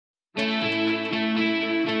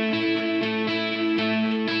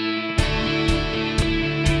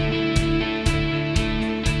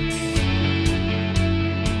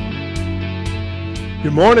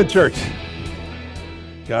Good morning, church.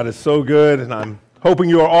 God is so good, and I'm hoping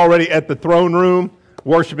you are already at the throne room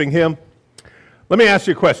worshiping Him. Let me ask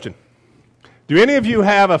you a question. Do any of you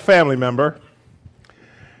have a family member?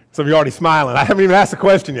 Some of you are already smiling. I haven't even asked the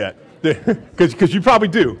question yet, because you probably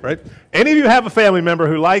do, right? Any of you have a family member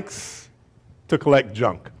who likes to collect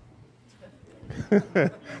junk?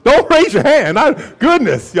 Don't raise your hand.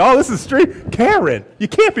 Goodness, y'all, this is street. Karen, you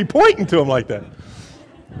can't be pointing to them like that.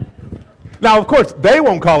 Now, of course, they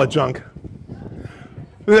won't call it junk.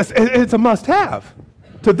 It's a must-have.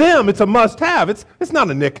 To them, it's a must-have. It's not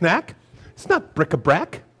a knick-knack. It's not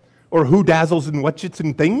bric-a-brac or who-dazzles and whatchits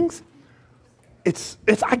and things. It's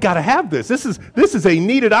I got to have this. This is a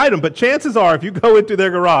needed item, but chances are if you go into their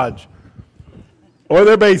garage or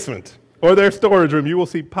their basement or their storage room, you will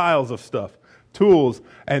see piles of stuff, tools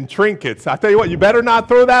and trinkets. I tell you what, you better not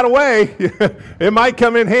throw that away. It might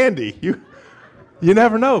come in handy. You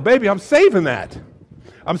never know. Baby, I'm saving that.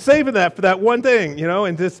 I'm saving that for that one thing,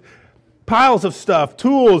 and just piles of stuff,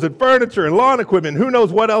 tools and furniture and lawn equipment. Who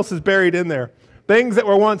knows what else is buried in there? Things that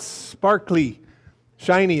were once sparkly,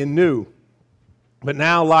 shiny, and new, but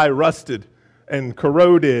now lie rusted and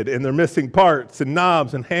corroded, and they're missing parts and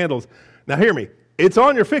knobs and handles. Now hear me. It's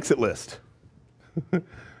on your fix-it list,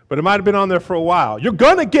 but it might have been on there for a while. You're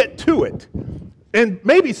going to get to it. And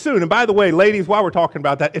maybe soon. And by the way, ladies, while we're talking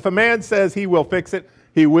about that, if a man says he will fix it,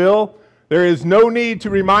 he will. There is no need to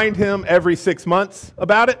remind him every 6 months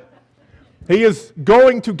about it. He is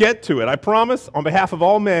going to get to it. I promise, on behalf of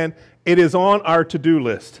all men, it is on our to-do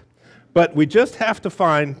list. But we just have to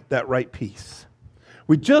find that right piece.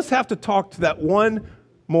 We just have to talk to that one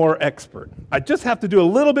more expert. I just have to do a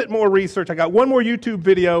little bit more research. I got one more YouTube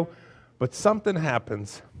video, but something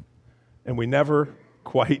happens, and we never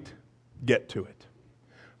quite get to it.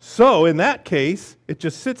 So in that case, it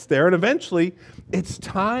just sits there, and eventually it's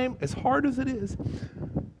time, as hard as it is,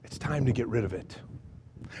 it's time to get rid of it.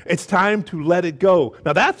 It's time to let it go.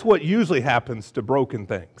 Now that's what usually happens to broken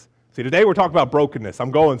things. See, today we're talking about brokenness. I'm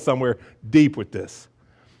going somewhere deep with this.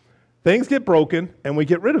 Things get broken, and we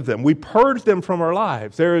get rid of them. We purge them from our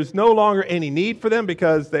lives. There is no longer any need for them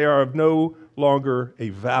because they are of no longer a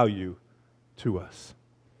value to us.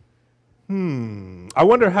 I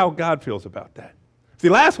wonder how God feels about that. See,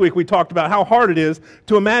 last week we talked about how hard it is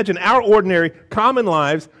to imagine our ordinary, common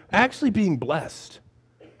lives actually being blessed.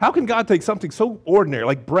 How can God take something so ordinary,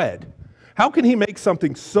 like bread? How can He make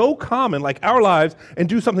something so common, like our lives, and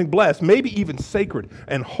do something blessed, maybe even sacred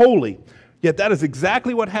and holy? Yet that is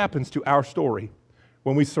exactly what happens to our story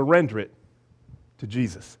when we surrender it to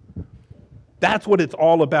Jesus. That's what it's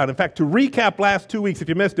all about. In fact, to recap last 2 weeks, if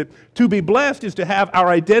you missed it, to be blessed is to have our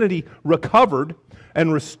identity recovered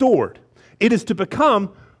and restored. It is to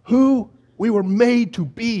become who we were made to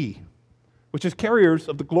be, which is carriers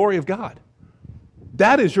of the glory of God.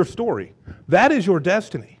 That is your story. That is your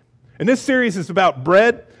destiny. And this series is about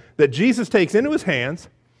bread that Jesus takes into His hands.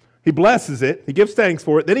 He blesses it. He gives thanks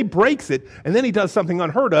for it. Then He breaks it. And then He does something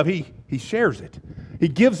unheard of. He shares it. He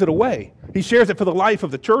gives it away. He shares it for the life of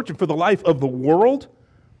the church and for the life of the world.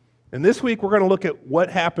 And this week we're going to look at what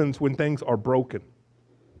happens when things are broken.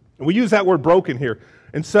 And we use that word broken here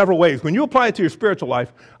in several ways. When you apply it to your spiritual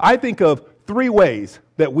life, I think of 3 ways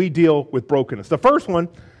that we deal with brokenness. The first one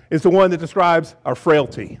is the one that describes our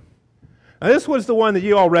frailty. Now, this was the one that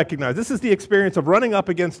you all recognize. This is the experience of running up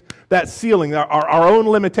against that ceiling, our own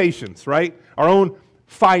limitations, right? Our own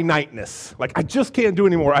finiteness. Like, I just can't do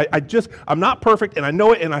anymore. I'm not perfect, and I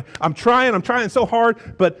know it, and I'm trying so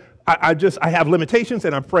hard, but I have limitations,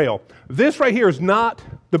 and I'm frail. This right here is not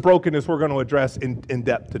the brokenness we're going to address in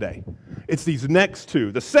depth today. It's these next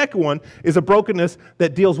 2. The second one is a brokenness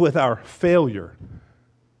that deals with our failure.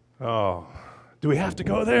 Oh, do we have to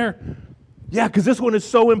go there? Yeah, because this one is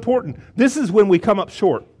so important. This is when we come up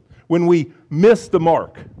short, when we miss the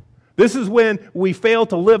mark. This is when we fail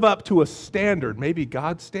to live up to a standard, maybe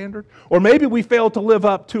God's standard, or maybe we fail to live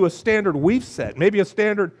up to a standard we've set, maybe a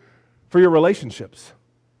standard for your relationships,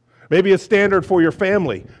 maybe a standard for your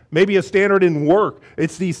family, maybe a standard in work.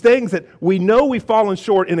 It's these things that we know we've fallen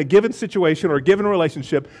short in a given situation or a given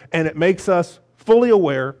relationship, and it makes us fully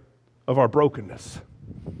aware of our brokenness.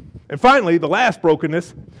 And finally, the last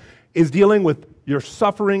brokenness is dealing with your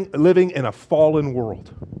suffering living in a fallen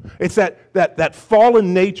world. It's that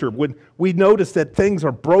fallen nature when we notice that things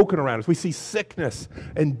are broken around us. We see sickness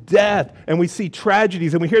and death, and we see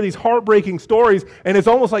tragedies, and we hear these heartbreaking stories, and it's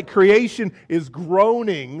almost like creation is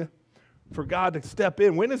groaning for God to step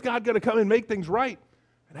in. When is God going to come and make things right?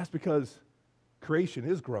 And that's because creation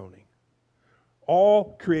is groaning.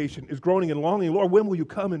 All creation is groaning and longing. Lord, when will you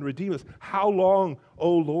come and redeem us? How long, O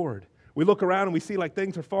Lord? We look around and we see like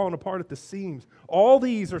things are falling apart at the seams. All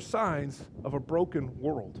these are signs of a broken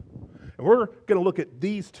world. And we're going to look at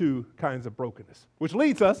these two kinds of brokenness, which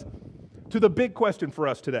leads us to the big question for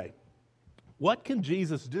us today. What can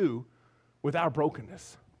Jesus do with our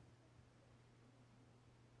brokenness?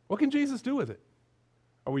 What can Jesus do with it?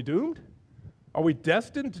 Are we doomed? Are we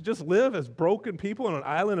destined to just live as broken people on an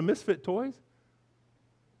island of misfit toys?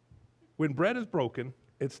 When bread is broken,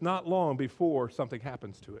 it's not long before something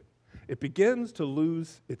happens to it. It begins to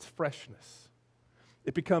lose its freshness.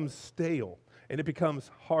 It becomes stale, and it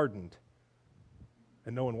becomes hardened,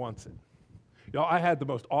 and no one wants it. Y'all, I had the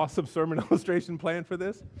most awesome sermon illustration plan for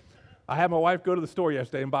this. I had my wife go to the store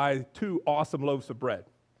yesterday and buy 2 awesome loaves of bread.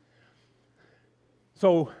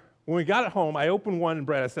 So when we got it home, I opened one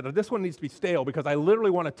bread. I said, this one needs to be stale because I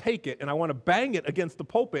literally want to take it and I want to bang it against the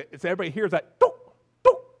pulpit so everybody hears that, dunk,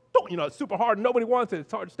 dunk, dunk. You know, it's super hard. Nobody wants it.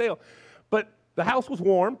 It's hard to stale. But the house was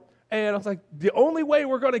warm, and I was like, the only way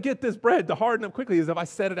we're going to get this bread to harden up quickly is if I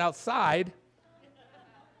set it outside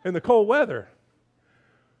in the cold weather.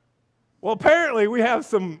 Well, apparently we have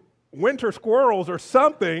some winter squirrels or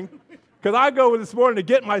something, because I go this morning to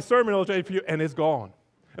get my sermon illustration for you, and it's gone.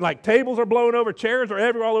 And like tables are blown over, chairs are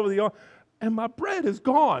everywhere all over the yard, and my bread is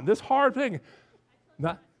gone. This hard thing.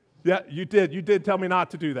 Yeah, you did tell me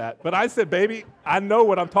not to do that. But I said, baby, I know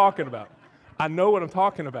what I'm talking about. I know what I'm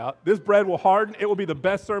talking about. This bread will harden. It will be the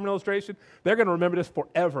best sermon illustration. They're going to remember this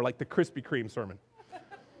forever, like the Krispy Kreme sermon.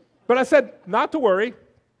 But I said, not to worry,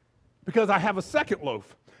 because I have a second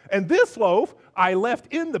loaf. And this loaf I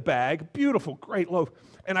left in the bag, beautiful, great loaf.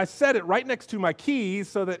 And I set it right next to my keys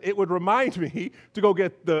so that it would remind me to go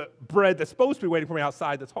get the bread that's supposed to be waiting for me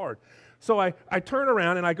outside that's hard. So I turn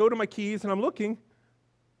around and I go to my keys and I'm looking,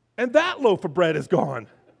 and that loaf of bread is gone.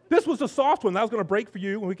 This was the soft one that I was going to break for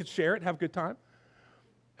you and we could share it and have a good time.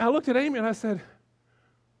 And I looked at Amy and I said,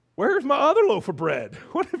 where's my other loaf of bread?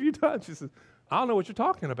 What have you done? She says, I don't know what you're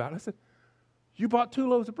talking about. And I said, you bought 2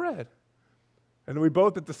 loaves of bread. And we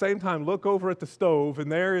both at the same time look over at the stove,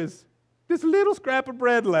 and there is this little scrap of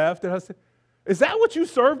bread left. And I said, is that what you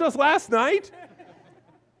served us last night?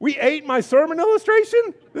 We ate my sermon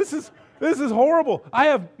illustration? This is horrible. I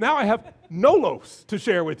have no loaves to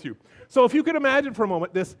share with you. So if you could imagine for a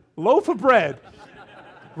moment this loaf of bread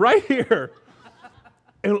right here,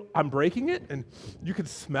 and I'm breaking it, and you can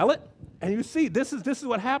smell it, and you see this is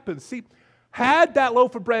what happens. See, had that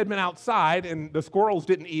loaf of bread been outside and the squirrels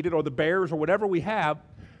didn't eat it or the bears or whatever we have,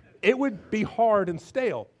 it would be hard and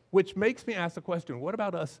stale, which makes me ask the question, what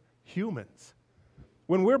about us humans?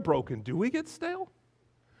 When we're broken, do we get stale?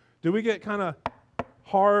 Do we get kind of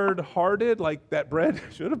hard-hearted like that bread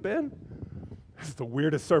should have been? This is the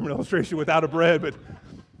weirdest sermon illustration without a bread, but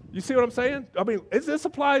you see what I'm saying? I mean, this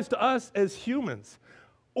applies to us as humans.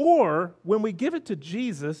 Or when we give it to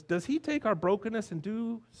Jesus, does he take our brokenness and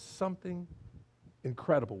do something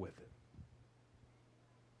incredible with it?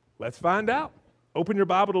 Let's find out. Open your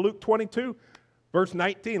Bible to Luke 22, verse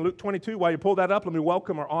 19. Luke 22, while you pull that up, let me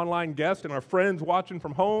welcome our online guests and our friends watching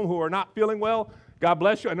from home who are not feeling well. God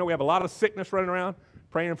bless you. I know we have a lot of sickness running around,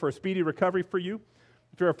 praying for a speedy recovery for you.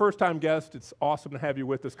 If you're a first-time guest, it's awesome to have you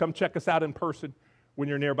with us. Come check us out in person when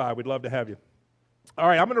you're nearby. We'd love to have you. All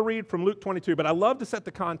right, I'm going to read from Luke 22, but I love to set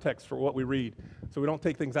the context for what we read so we don't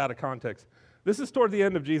take things out of context. This is toward the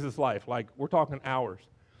end of Jesus' life, like we're talking hours.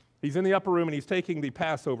 He's in the upper room and he's taking the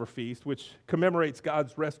Passover feast, which commemorates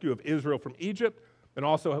God's rescue of Israel from Egypt and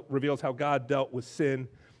also reveals how God dealt with sin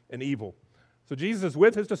and evil. So Jesus is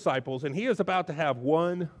with his disciples and he is about to have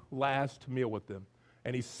one last meal with them.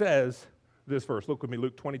 And he says this verse, look with me,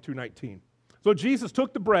 Luke 22:19. So Jesus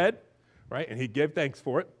took the bread, right, and he gave thanks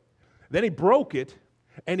for it. Then he broke it,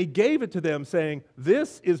 and he gave it to them, saying,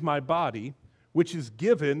 this is my body, which is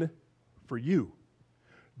given for you.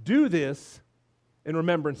 Do this in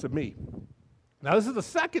remembrance of me. Now, this is the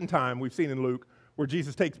second time we've seen in Luke where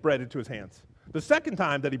Jesus takes bread into his hands. The second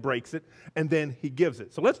time that he breaks it, and then he gives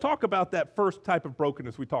it. So let's talk about that first type of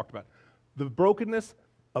brokenness we talked about, the brokenness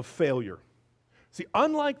of failure. See,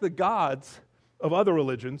 unlike the gods of other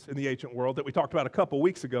religions in the ancient world that we talked about a couple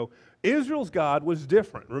weeks ago, Israel's God was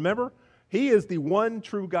different. Remember? He is the one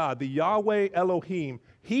true God, the Yahweh Elohim.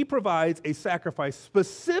 He provides a sacrifice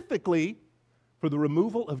specifically for the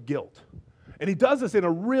removal of guilt. And he does this in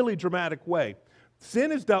a really dramatic way.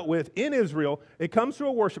 Sin is dealt with in Israel. It comes through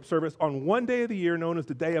a worship service on one day of the year known as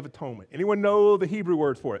the Day of Atonement. Anyone know the Hebrew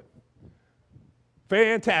words for it?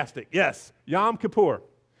 Fantastic. Yes, Yom Kippur.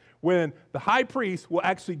 When the high priest will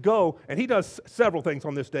actually go, and he does several things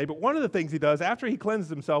on this day, but one of the things he does, after he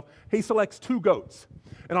cleanses himself, he selects 2 goats.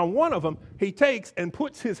 And on one of them, he takes and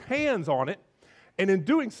puts his hands on it, and in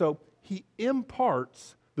doing so, he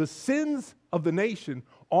imparts the sins of the nation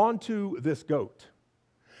onto this goat.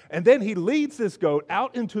 And then he leads this goat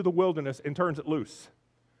out into the wilderness and turns it loose.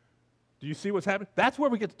 Do you see what's happening? That's where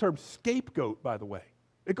we get the term scapegoat, by the way.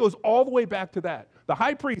 It goes all the way back to that. The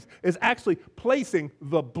high priest is actually placing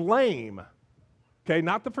the blame, okay,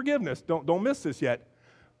 not the forgiveness. Don't miss this yet.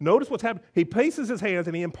 Notice what's happening. He places his hands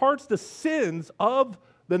and he imparts the sins of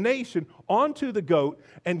the nation onto the goat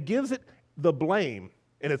and gives it the blame,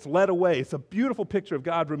 and it's led away. It's a beautiful picture of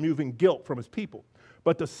God removing guilt from his people.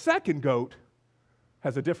 But the second goat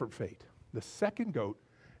has a different fate. The second goat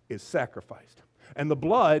is sacrificed. And the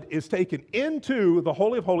blood is taken into the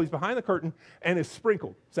Holy of Holies behind the curtain and is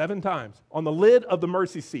sprinkled 7 times on the lid of the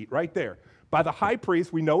mercy seat right there by the high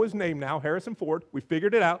priest. We know his name now, Harrison Ford. We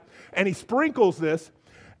figured it out. And he sprinkles this,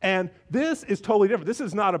 and this is totally different. This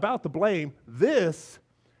is not about the blame. This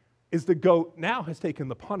is the goat now has taken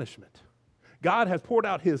the punishment. God has poured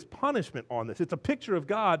out his punishment on this. It's a picture of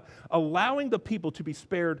God allowing the people to be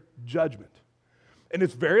spared judgment. And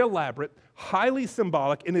it's very elaborate, highly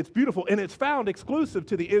symbolic, and it's beautiful, and it's found exclusive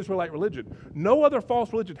to the Israelite religion. No other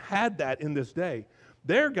false religion had that in this day.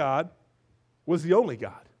 Their God was the only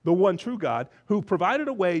God, the one true God, who provided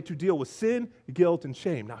a way to deal with sin, guilt, and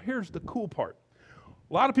shame. Now, here's the cool part.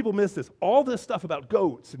 A lot of people miss this. All this stuff about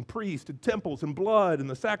goats and priests and temples and blood and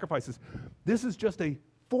the sacrifices, this is just a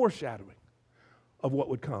foreshadowing of what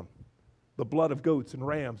would come. The blood of goats and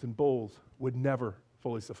rams and bulls would never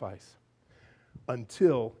fully suffice.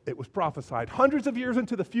 Until it was prophesied hundreds of years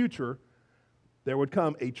into the future, there would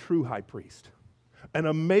come a true high priest, an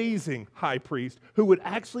amazing high priest who would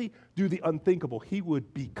actually do the unthinkable. He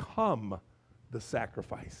would become the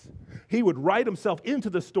sacrifice. He would write himself into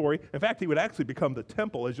the story. In fact, he would actually become the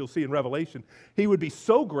temple, as you'll see in Revelation. He would be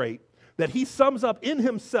so great that he sums up in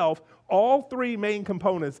himself all 3 main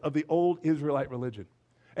components of the old Israelite religion.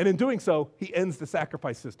 And in doing so, he ends the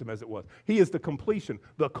sacrifice system as it was. He is the completion,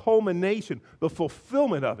 the culmination, the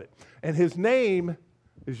fulfillment of it. And his name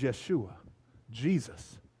is Yeshua,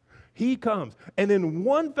 Jesus. He comes, and in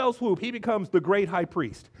one fell swoop, he becomes the great high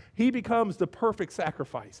priest. He becomes the perfect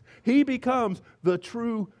sacrifice. He becomes the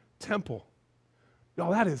true temple.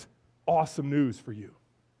 Y'all, that is awesome news for you.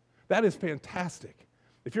 That is fantastic.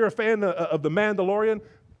 If you're a fan of The Mandalorian,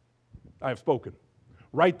 I have spoken.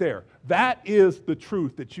 Right there. That is the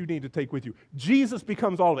truth that you need to take with you. Jesus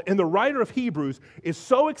becomes all of it. And the writer of Hebrews is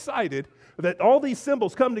so excited that all these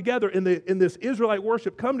symbols come together in this Israelite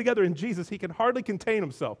worship, come together in Jesus, he can hardly contain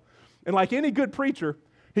himself. And like any good preacher,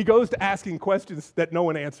 he goes to asking questions that no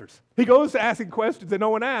one answers. He goes to asking questions that no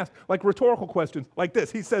one asks, like rhetorical questions like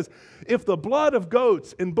this. He says, if the blood of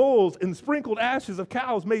goats and bulls and sprinkled ashes of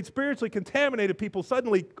cows made spiritually contaminated people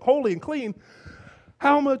suddenly holy and clean,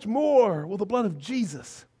 how much more will the blood of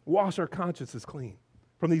Jesus wash our consciences clean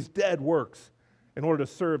from these dead works in order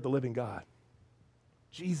to serve the living God?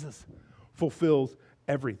 Jesus fulfills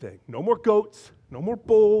everything. No more goats, no more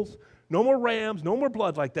bulls, no more rams, no more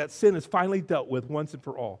blood like that. Sin is finally dealt with once and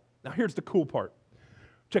for all. Now here's the cool part.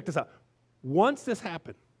 Check this out. Once this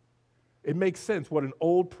happened, it makes sense what an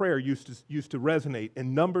old prayer used to resonate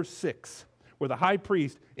in Numbers 6, where the high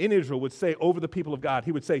priest in Israel would say over the people of God,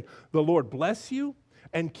 he would say, the Lord bless you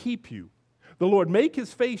and keep you. The Lord make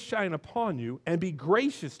his face shine upon you and be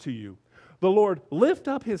gracious to you. The Lord lift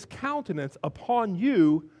up his countenance upon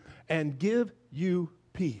you and give you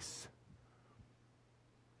peace.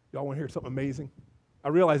 Y'all want to hear something amazing? I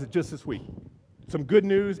realized it just this week. Some good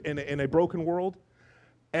news in a broken world.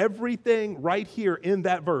 Everything right here in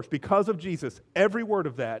that verse, because of Jesus, every word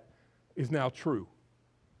of that is now true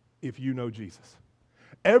if you know Jesus.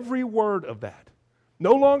 Every word of that.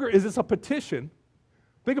 No longer is this a petition.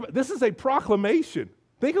 Think about this is a proclamation.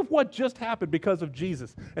 Think of what just happened because of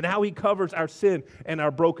Jesus and how he covers our sin and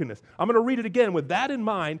our brokenness. I'm going to read it again with that in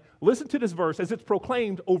mind. Listen to this verse as it's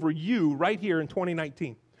proclaimed over you right here in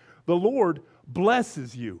 2019. The Lord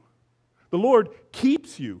blesses you. The Lord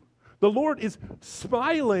keeps you. The Lord is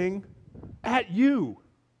smiling at you.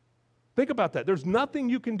 Think about that. There's nothing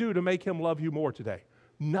you can do to make him love you more today.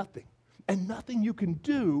 Nothing. And nothing you can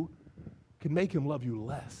do can make him love you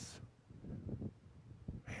less.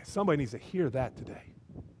 Man, somebody needs to hear that today.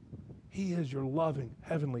 He is your loving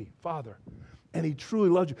Heavenly Father, and he truly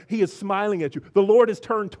loves you. He is smiling at you. The Lord is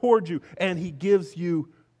turned towards you, and he gives you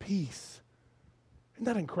peace. Isn't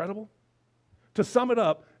that incredible? To sum it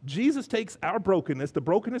up, Jesus takes our brokenness, the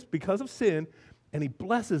brokenness because of sin, and he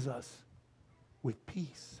blesses us with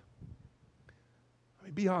peace. I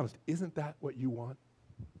mean, be honest, isn't that what you want?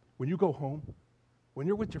 When you go home, when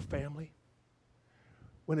you're with your family,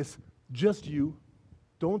 when it's just you,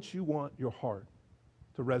 don't you want your heart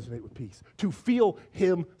to resonate with peace? To feel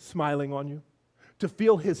him smiling on you? to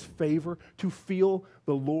feel his favor, to feel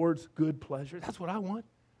the Lord's good pleasure. That's what I want.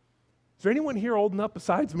 Is there anyone here old enough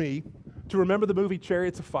besides me to remember the movie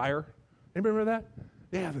Chariots of Fire? Anybody remember that?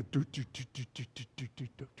 Yeah,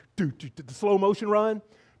 the slow motion run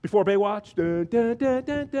before Baywatch.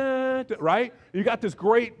 Right? You got this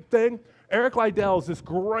great thing. Eric Liddell is this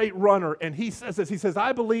great runner, and he says this. He says,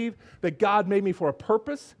 I believe that God made me for a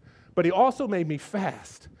purpose, but he also made me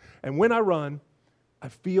fast. And when I run, I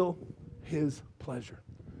feel his pleasure.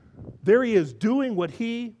 There he is doing what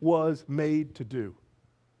he was made to do.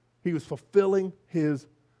 He was fulfilling his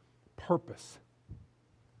purpose.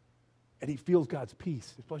 And he feels God's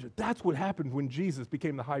peace, his pleasure. That's what happened when Jesus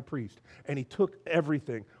became the high priest, and he took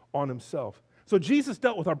everything on himself. So Jesus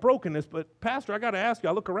dealt with our brokenness, but Pastor, I got to ask you,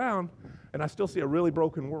 I look around, and I still see a really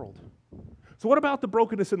broken world. So what about the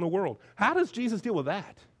brokenness in the world? How does Jesus deal with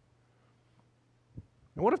that?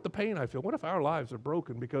 And what if the pain I feel, what if our lives are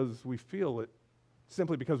broken because we feel it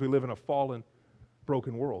simply because we live in a fallen,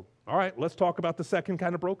 broken world? All right, let's talk about the second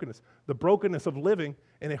kind of brokenness, the brokenness of living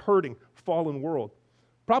in a hurting, fallen world.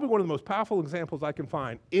 Probably one of the most powerful examples I can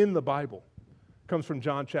find in the Bible comes from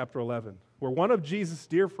John chapter 11, where one of Jesus'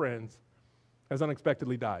 dear friends has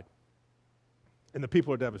unexpectedly died, and the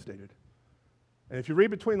people are devastated. And if you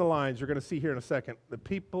read between the lines, you're going to see here in a second, the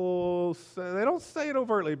people, they don't say it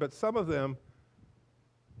overtly, but some of them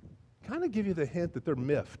kind of give you the hint that they're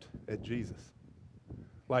miffed at Jesus.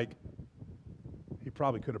 Like, he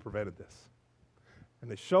probably could have prevented this. And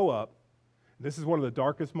they show up, and this is one of the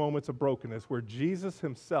darkest moments of brokenness where Jesus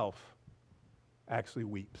himself actually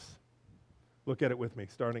weeps. Look at it with me,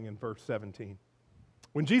 starting in verse 17.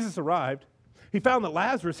 When Jesus arrived, he found that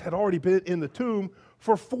Lazarus had already been in the tomb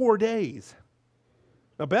for 4 days.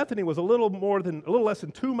 Now, Bethany was a little less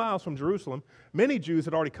than 2 miles from Jerusalem. Many Jews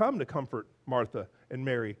had already come to comfort Martha and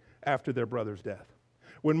Mary after their brother's death.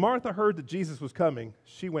 When Martha heard that Jesus was coming,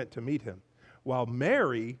 she went to meet him, while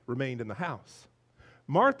Mary remained in the house.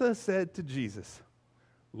 Martha said to Jesus,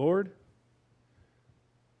 Lord,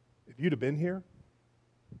 if you'd have been here,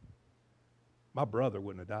 my brother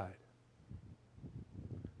wouldn't have died.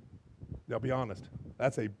 Now, be honest,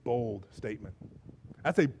 that's a bold statement.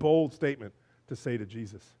 That's a bold statement to say to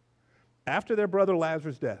Jesus. After their brother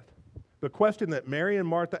Lazarus' death, the question that Mary and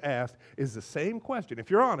Martha asked is the same question, if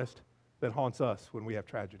you're honest, that haunts us when we have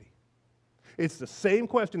tragedy. It's the same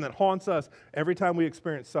question that haunts us every time we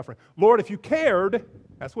experience suffering. Lord, if you cared,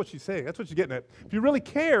 that's what she's saying, that's what she's getting at. If you really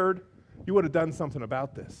cared, you would have done something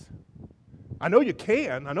about this. I know you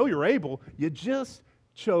can, I know you're able, you just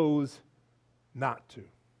chose not to.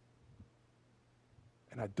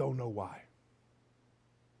 And I don't know why.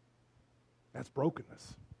 That's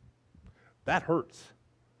brokenness. That hurts.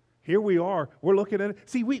 Here we are, we're looking at it.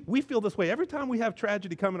 See, we feel this way every time we have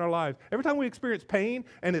tragedy come in our lives. Every time we experience pain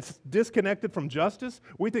and it's disconnected from justice,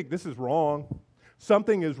 we think this is wrong.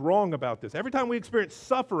 Something is wrong about this. Every time we experience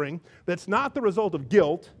suffering that's not the result of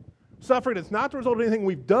guilt, suffering that's not the result of anything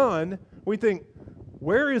we've done, we think,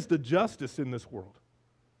 where is the justice in this world?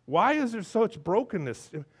 Why is there such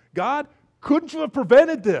brokenness? God, couldn't you have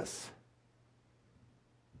prevented this?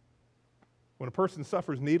 When a person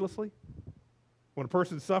suffers needlessly, when a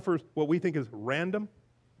person suffers what we think is random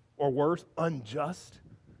or worse, unjust,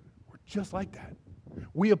 we're just like that.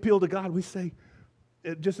 We appeal to God. We say,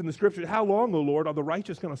 just in the scripture, how long, O Lord, are the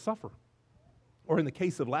righteous going to suffer? Or in the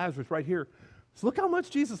case of Lazarus right here, so look how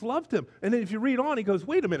much Jesus loved him. And then if you read on, he goes,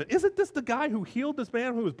 wait a minute, isn't this the guy who healed this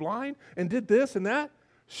man who was blind and did this and that?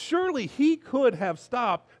 Surely he could have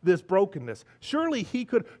stopped this brokenness. Surely he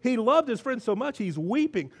could. He loved his friend so much, he's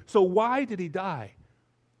weeping. So why did he die?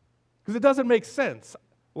 Because it doesn't make sense.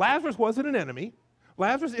 Lazarus wasn't an enemy.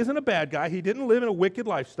 Lazarus isn't a bad guy. He didn't live in a wicked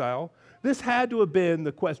lifestyle. This had to have been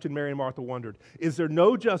the question Mary and Martha wondered. Is there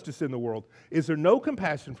no justice in the world? Is there no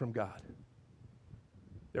compassion from God?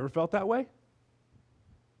 You ever felt that way?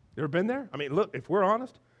 You ever been there? I mean, look, if we're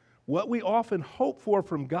honest, what we often hope for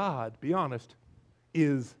from God, be honest,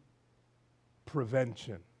 is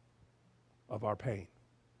prevention of our pain.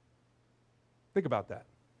 Think about that.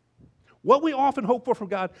 What we often hope for from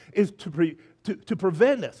God is to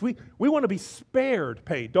prevent us. We want to be spared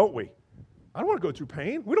pain, don't we? I don't want to go through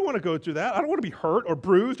pain. We don't want to go through that. I don't want to be hurt or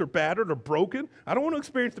bruised or battered or broken. I don't want to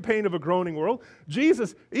experience the pain of a groaning world.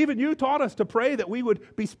 Jesus, even you taught us to pray that we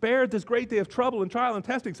would be spared this great day of trouble and trial and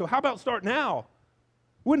testing. So how about start now?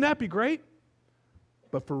 Wouldn't that be great?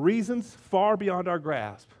 But for reasons far beyond our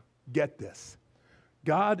grasp, get this.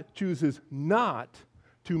 God chooses not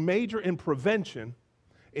to major in prevention.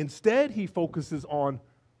 Instead, he focuses on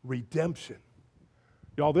redemption.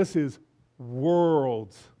 Y'all, this is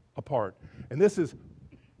worlds apart. And this is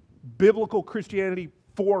biblical Christianity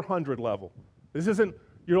 400 level. This isn't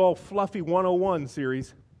your all fluffy 101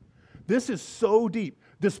 series. This is so deep.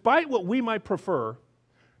 Despite what we might prefer,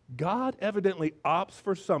 God evidently opts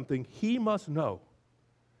for something he must know.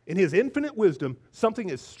 In his infinite wisdom, something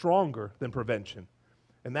is stronger than prevention.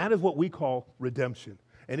 And that is what we call redemption.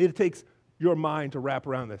 And it takes your mind to wrap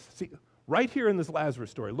around this. See, right here in this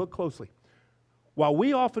Lazarus story, look closely. While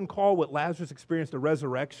we often call what Lazarus experienced a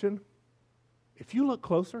resurrection, if you look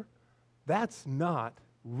closer, that's not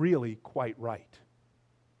really quite right.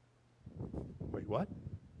 Wait, what?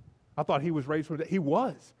 I thought he was raised from the dead. He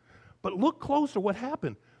was. But look closer what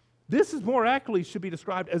happened. This is more accurately should be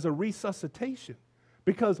described as a resuscitation,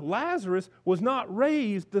 because Lazarus was not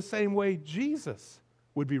raised the same way Jesus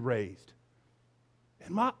would be raised.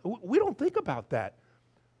 And we don't think about that.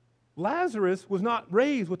 Lazarus was not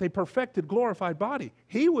raised with a perfected, glorified body.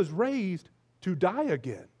 He was raised to die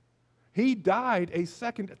again. He died a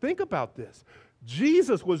second. Think about this.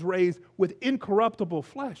 Jesus was raised with incorruptible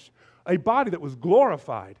flesh, a body that was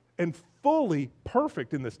glorified and fully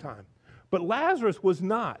perfect in this time. But Lazarus was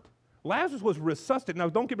not. Lazarus was resuscitated. Now,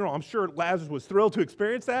 don't get me wrong. I'm sure Lazarus was thrilled to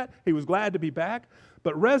experience that. He was glad to be back.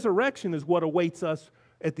 But resurrection is what awaits us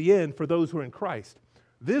at the end for those who are in Christ.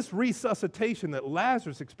 This resuscitation that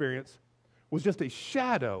Lazarus experienced was just a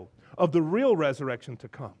shadow of the real resurrection to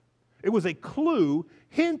come. It was a clue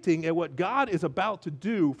hinting at what God is about to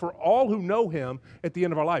do for all who know him at the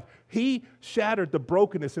end of our life. He shattered the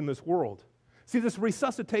brokenness in this world. See, this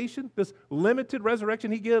resuscitation, this limited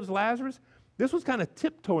resurrection he gives Lazarus, this was kind of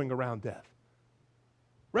tiptoeing around death.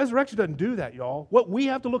 Resurrection doesn't do that, y'all. What we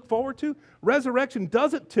have to look forward to, resurrection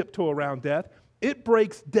doesn't tiptoe around death. It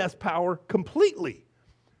breaks death's power completely.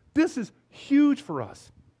 This is huge for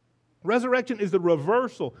us. Resurrection is the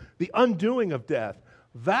reversal, the undoing of death.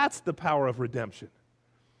 That's the power of redemption.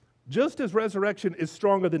 Just as resurrection is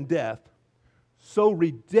stronger than death, so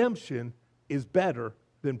redemption is better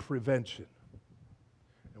than prevention.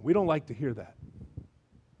 And we don't like to hear that.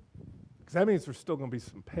 Because that means there's still going to be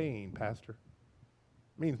some pain, Pastor.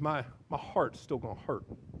 It means my heart's still going to hurt.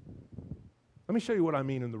 Let me show you what I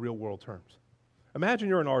mean in the real world terms. Imagine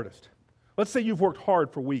you're an artist. Let's say you've worked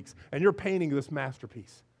hard for weeks and you're painting this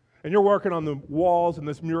masterpiece. And you're working on the walls in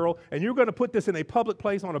this mural, and you're going to put this in a public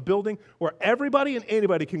place on a building where everybody and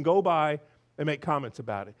anybody can go by and make comments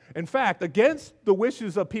about it. In fact, against the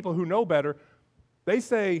wishes of people who know better, they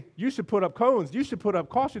say you should put up cones, you should put up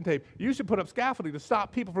caution tape, you should put up scaffolding to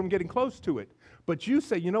stop people from getting close to it. But you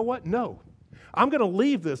say, you know what? No. I'm going to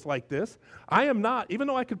leave this like this. I am not, even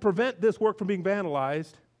though I could prevent this work from being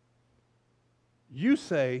vandalized, you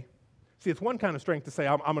say, see, it's one kind of strength to say,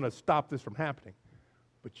 I'm going to stop this from happening.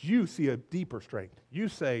 But you see a deeper strength. You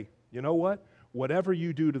say, you know what? Whatever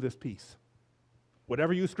you do to this piece,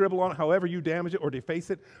 whatever you scribble on it, however you damage it or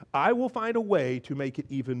deface it, I will find a way to make it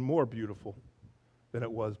even more beautiful than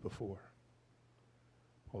it was before.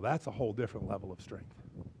 Well, that's a whole different level of strength.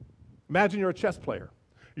 Imagine you're a chess player.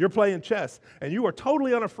 You're playing chess, and you are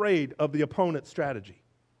totally unafraid of the opponent's strategy.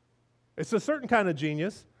 It's a certain kind of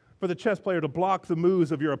genius for the chess player to block the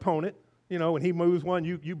moves of your opponent. You know, when he moves one,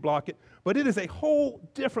 you block it. But it is a whole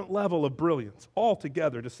different level of brilliance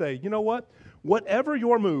altogether to say, you know what? Whatever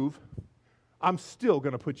your move, I'm still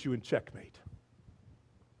going to put you in checkmate.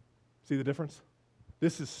 See the difference?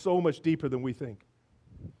 This is so much deeper than we think.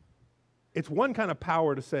 It's one kind of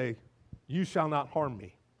power to say, you shall not harm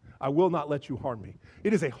me. I will not let you harm me.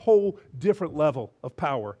 It is a whole different level of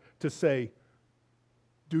power to say,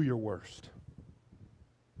 do your worst.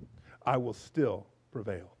 I will still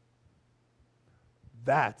prevail.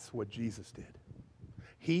 That's what Jesus did.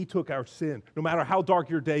 He took our sin. No matter how dark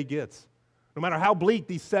your day gets, no matter how bleak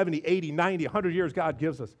these 70, 80, 90, 100 years God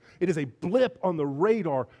gives us, it is a blip on the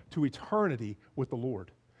radar to eternity with the Lord.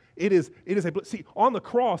 It is a blip. See, on the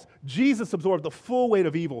cross, Jesus absorbed the full weight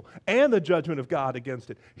of evil and the judgment of God against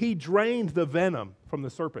it. He drained the venom from the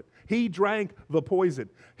serpent. He drank the poison.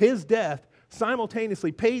 His death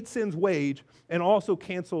simultaneously paid sin's wage and also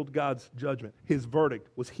canceled God's judgment. His verdict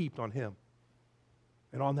was heaped on him.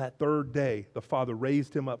 And on that third day, the Father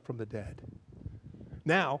raised him up from the dead.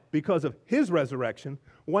 Now, because of his resurrection,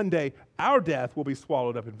 one day our death will be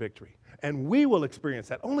swallowed up in victory. And we will experience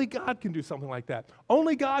that. Only God can do something like that.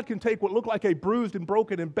 Only God can take what looked like a bruised and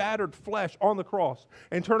broken and battered flesh on the cross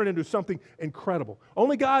and turn it into something incredible.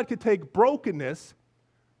 Only God can take brokenness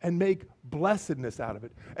and make blessedness out of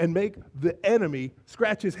it and make the enemy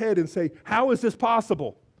scratch his head and say, how is this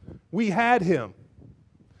possible? We had him.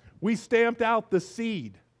 We stamped out the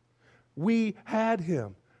seed. We had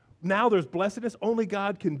him. Now there's blessedness. Only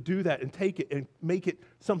God can do that and take it and make it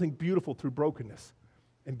something beautiful through brokenness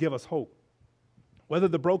and give us hope. Whether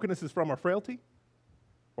the brokenness is from our frailty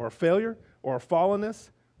or our failure, or our fallenness,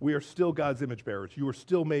 we are still God's image bearers. You are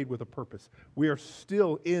still made with a purpose. We are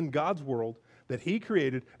still in God's world that He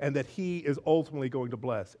created and that He is ultimately going to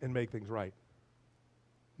bless and make things right.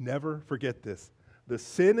 Never forget this. The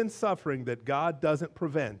sin and suffering that God doesn't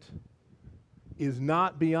prevent is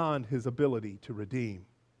not beyond His ability to redeem.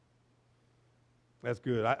 That's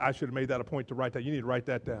good. I should have made that a point to write that. You need to write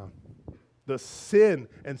that down. The sin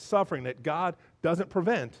and suffering that God doesn't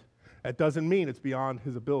prevent, that doesn't mean it's beyond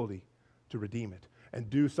His ability to redeem it and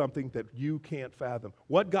do something that you can't fathom.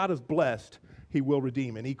 What God has blessed, He will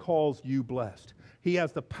redeem, and He calls you blessed. He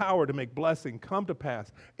has the power to make blessing come to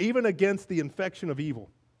pass, even against the infection of evil.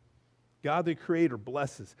 God the Creator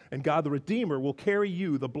blesses, and God the Redeemer will carry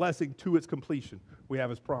you, the blessing, to its completion. We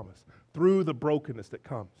have His promise, through the brokenness that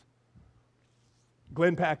comes.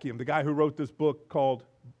 Glenn Packiam, the guy who wrote this book called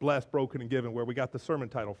Blessed, Broken, and Given, where we got the sermon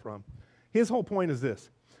title from, his whole point is this: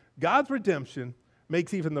 God's redemption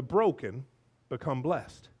makes even the broken become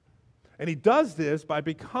blessed. And He does this by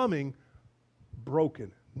becoming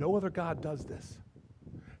broken. No other God does this.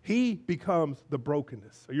 He becomes the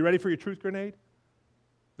brokenness. Are you ready for your truth grenade?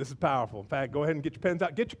 This is powerful. In fact, go ahead and get your pens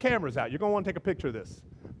out. Get your cameras out. You're going to want to take a picture of this.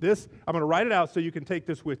 I'm going to write it out so you can take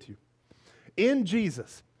this with you. In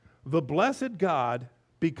Jesus, the blessed God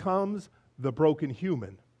becomes the broken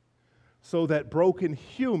human so that broken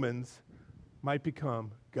humans might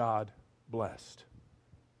become God blessed.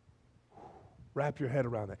 Wrap your head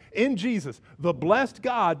around that. In Jesus, the blessed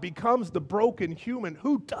God becomes the broken human.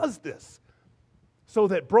 Who does this? So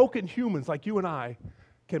that broken humans like you and I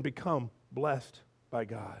can become blessed by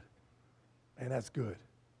God. And that's good.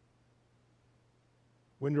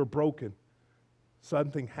 When you're broken,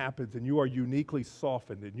 something happens and you are uniquely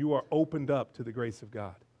softened and you are opened up to the grace of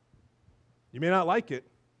God. You may not like it,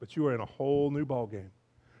 but you are in a whole new ballgame.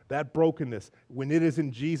 That brokenness, when it is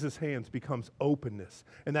in Jesus' hands, becomes openness.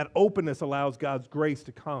 And that openness allows God's grace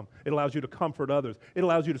to come. It allows you to comfort others. It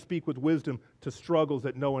allows you to speak with wisdom to struggles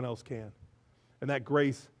that no one else can. And that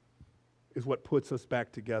grace is what puts us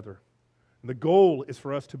back together. And the goal is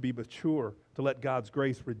for us to be mature, to let God's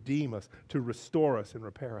grace redeem us, to restore us and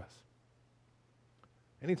repair us.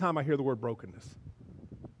 Anytime I hear the word brokenness,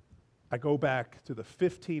 I go back to the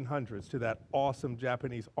 1500s, to that awesome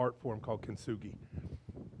Japanese art form called kintsugi.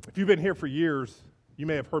 If you've been here for years, you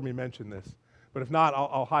may have heard me mention this. But if not,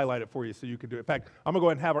 I'll highlight it for you so you can do it. In fact, I'm going to go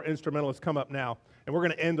ahead and have our instrumentalists come up now, and we're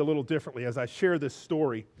going to end a little differently as I share this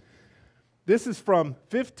story. This is from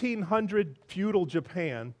 1500 feudal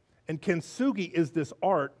Japan, and kintsugi is this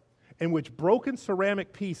art in which broken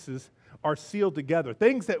ceramic pieces are sealed together.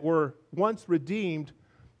 Things that were once redeemed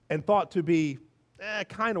and thought to be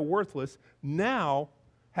kind of worthless now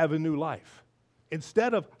have a new life.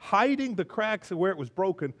 Instead of hiding the cracks of where it was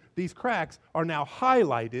broken, these cracks are now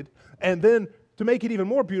highlighted, and then to make it even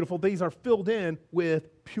more beautiful, these are filled in with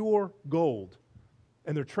pure gold,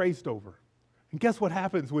 and they're traced over. And guess what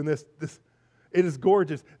happens when it is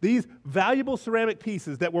gorgeous. These valuable ceramic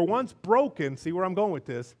pieces that were once broken, see where I'm going with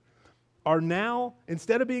this, are now,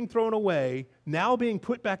 instead of being thrown away, now being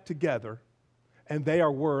put back together, and they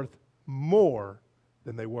are worth more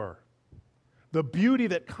than they were. The beauty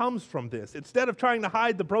that comes from this, instead of trying to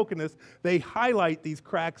hide the brokenness, they highlight these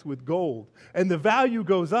cracks with gold, and the value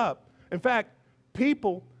goes up. In fact,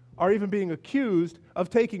 people are even being accused of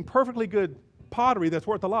taking perfectly good pottery that's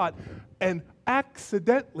worth a lot and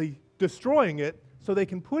accidentally destroying it so they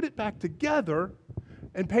can put it back together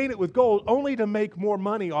and paint it with gold only to make more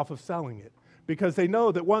money off of selling it because they know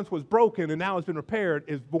that once was broken and now has been repaired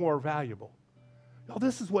is more valuable. Now,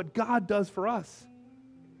 this is what God does for us.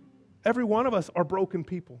 Every one of us are broken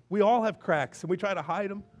people. We all have cracks, and we try to hide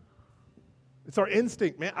them. It's our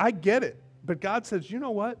instinct, man. I get it. But God says, you know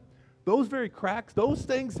what? Those very cracks, those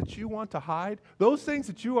things that you want to hide, those things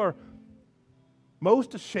that you are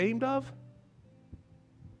most ashamed of,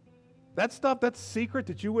 that stuff, that secret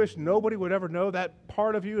that you wish nobody would ever know, that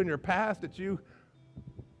part of you in your past that you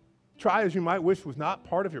try as you might wish was not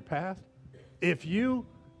part of your past, if you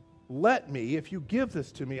let me, if you give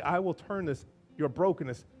this to me, I will turn your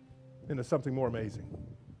brokenness into something more amazing.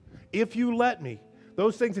 If you let me,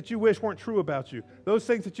 those things that you wish weren't true about you, those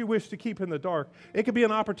things that you wish to keep in the dark, it could be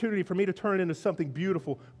an opportunity for me to turn it into something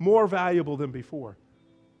beautiful, more valuable than before.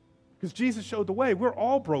 Because Jesus showed the way. We're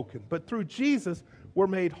all broken, but through Jesus, we're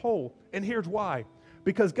made whole. And here's why.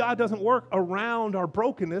 Because God doesn't work around our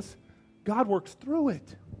brokenness, God works through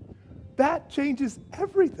it. That changes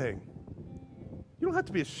everything. You don't have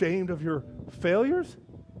to be ashamed of your failures.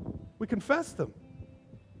 We confess them.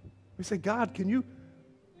 We say, God,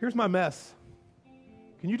 here's my mess.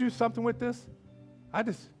 Can you do something with this? I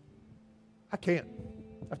can't.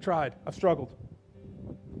 I've tried. I've struggled.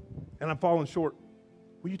 and I'm falling short.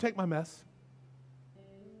 Will you take my mess?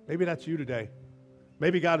 Maybe that's you today.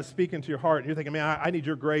 Maybe God is speaking to your heart and you're thinking, man, I need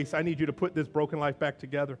your grace. I need you to put this broken life back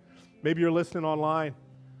together. Maybe you're listening online.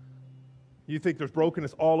 You think there's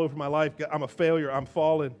brokenness all over my life. I'm a failure. I'm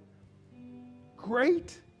fallen.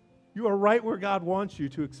 Great. You are right where God wants you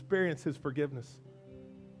to experience His forgiveness.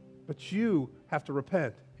 But you have to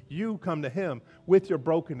repent. You come to Him with your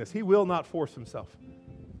brokenness. He will not force Himself.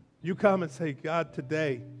 You come and say, God,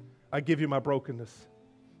 today I give you my brokenness.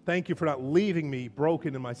 Thank you for not leaving me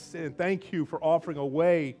broken in my sin. Thank you for offering a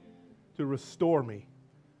way to restore me,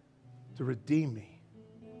 to redeem me.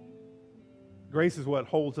 Grace is what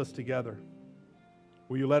holds us together.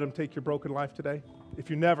 Will you let Him take your broken life today? If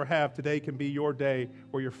you never have, today can be your day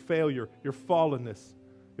where your failure, your fallenness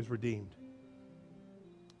is redeemed.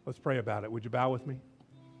 Let's pray about it. Would you bow with me?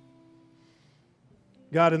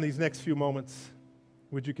 God, in these next few moments,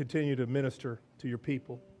 would you continue to minister to your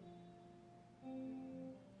people?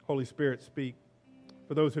 Holy Spirit, speak.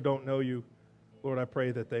 For those who don't know you, Lord, I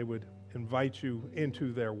pray that they would invite you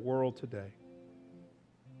into their world today.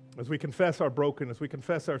 As we confess our brokenness, we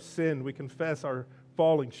confess our sin, we confess our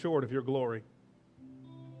falling short of your glory.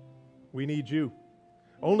 We need you.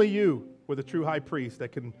 Only you were the true high priest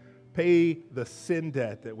that can pay the sin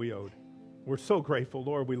debt that we owed. We're so grateful,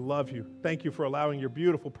 Lord. We love you. Thank you for allowing your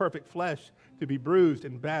beautiful, perfect flesh to be bruised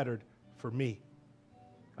and battered for me.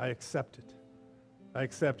 I accept it. I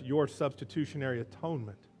accept your substitutionary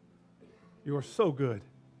atonement. You are so good.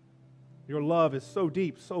 Your love is so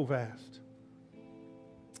deep, so vast.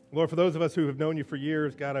 Lord, for those of us who have known you for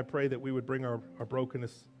years, God, I pray that we would bring our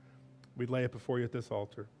brokenness. We'd lay it before you at this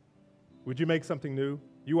altar. Would you make something new?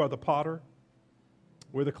 You are the potter.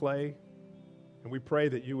 We're the clay. And we pray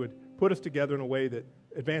that you would put us together in a way that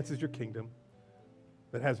advances your kingdom,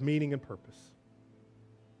 that has meaning and purpose.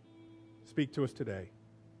 Speak to us today.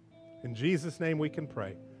 In Jesus' name we can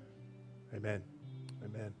pray. Amen.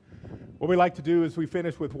 Amen. What we like to do is we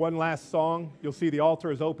finish with one last song. You'll see the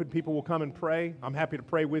altar is open. People will come and pray. I'm happy to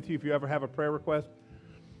pray with you if you ever have a prayer request.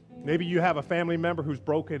 Maybe you have a family member who's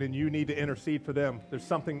broken and you need to intercede for them. There's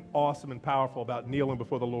something awesome and powerful about kneeling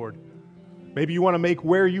before the Lord. Maybe you want to make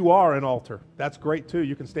where you are an altar. That's great too.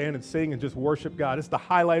 You can stand and sing and just worship God. It's the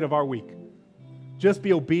highlight of our week. Just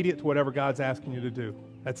be obedient to whatever God's asking you to do.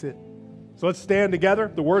 That's it. So let's stand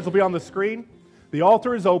together. The words will be on the screen. The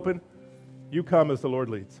altar is open. You come as the Lord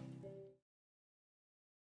leads.